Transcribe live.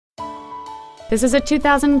This is a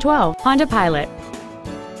 2012 Honda Pilot.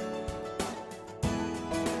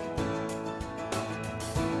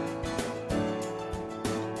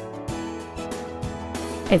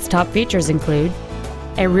 Its top features include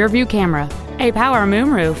a rear-view camera, a power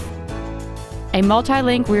moonroof, a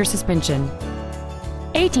multi-link rear suspension,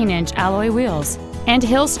 18-inch alloy wheels, and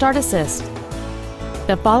hill start assist.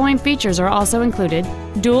 The following features are also included: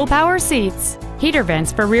 dual power seats, heater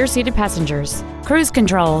vents for rear-seated passengers, cruise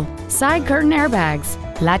control, side curtain airbags,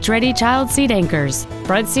 latch-ready child seat anchors,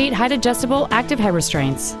 front seat height-adjustable active head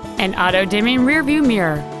restraints, an auto-dimming rear-view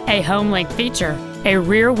mirror, a home-link feature, a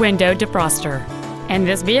rear window defroster, and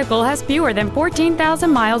this vehicle has fewer than 14,000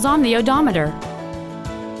 miles on the odometer.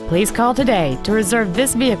 Please call today to reserve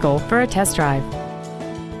this vehicle for a test drive.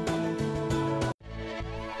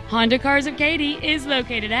 Honda Cars of Katy is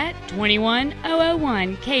located at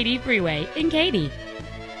 21001 Katy Freeway in Katy.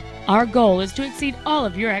 Our goal is to exceed all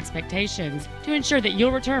of your expectations to ensure that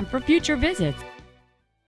you'll return for future visits